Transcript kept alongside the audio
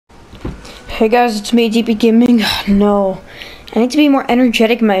Hey guys, it's me, DP Gaming. No, I need to be more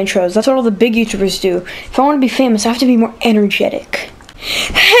energetic in my intros. That's what all the big YouTubers do. If I want to be famous, I have to be more energetic.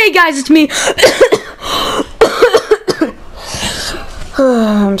 Hey guys, it's me.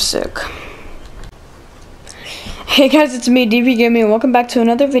 I'm sick. Hey guys, it's me, DP Gaming, and welcome back to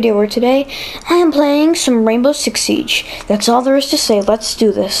another video where today I am playing some Rainbow Six Siege. That's all there is to say. Let's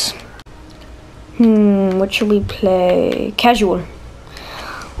do this. What should we play? Casual.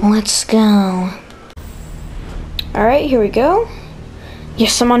 Let's go. Alright, here we go.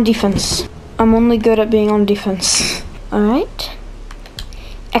 Yes, I'm on defense. I'm only good at being on defense. Alright.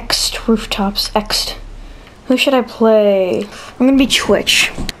 X'd rooftops. X'd. Who should I play? I'm gonna be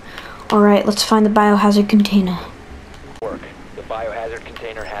Twitch. Alright, let's find the biohazard container. The biohazard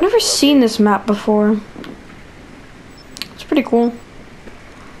container has Never seen this map before. It's pretty cool.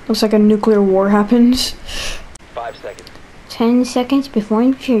 Looks like a nuclear war happens. 5 seconds. 10 seconds before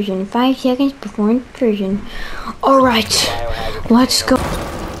intrusion. 5 seconds before intrusion. Alright, let's go.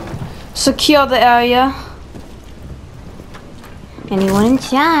 Secure the area. Anyone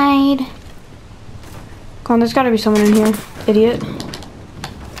inside? Come on, there's gotta be someone in here. Idiot.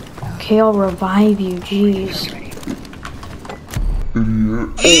 Okay, I'll revive you, jeez.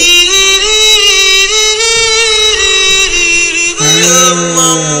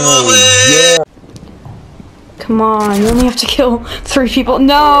 Come on, you only have to kill 3 people.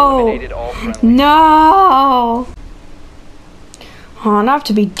 No! No! Oh, I have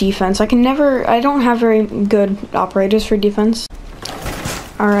to be defense. I don't have very good operators for defense.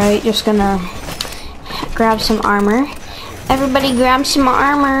 Alright, just gonna grab some armor. Everybody grab some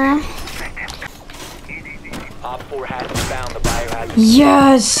armor.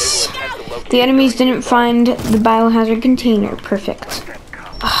 Yes! The enemies didn't find the biohazard container. Perfect.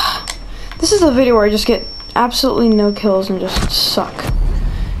 This is a video where I just get absolutely no kills and just suck.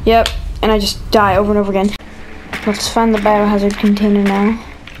 Yep, and I just die over and over again. Let's find the biohazard container now.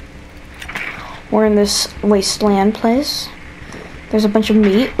 We're in this wasteland place. There's a bunch of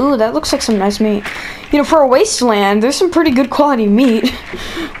meat. Ooh, that looks like some nice meat. You know, for a wasteland, there's some pretty good quality meat.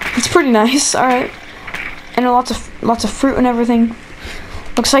 It's pretty nice. Alright. And lots of fruit and everything.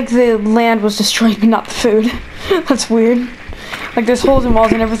 Looks like the land was destroyed, but not the food. That's weird. Like, there's holes in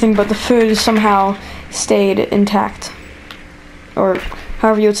walls and everything, but the food somehow stayed intact. Or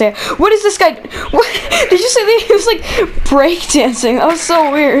however you would say it. What is this guy? What? Did you say that he was like breakdancing? That was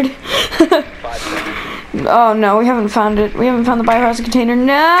so weird. Oh no, we haven't found it. We haven't found the biohazard container.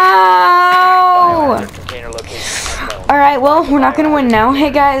 No! Alright, well, we're not gonna win now.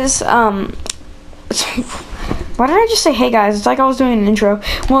 Hey guys, why did I just say hey guys? It's like I was doing an intro.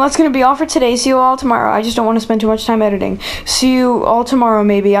 Well, that's gonna be all for today. See you all tomorrow. I just don't want to spend too much time editing. See you all tomorrow,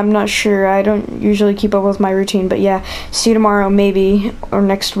 maybe. I'm not sure. I don't usually keep up with my routine, but yeah. See you tomorrow, maybe, or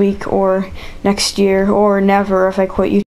next week, or next year, or never if I quit YouTube.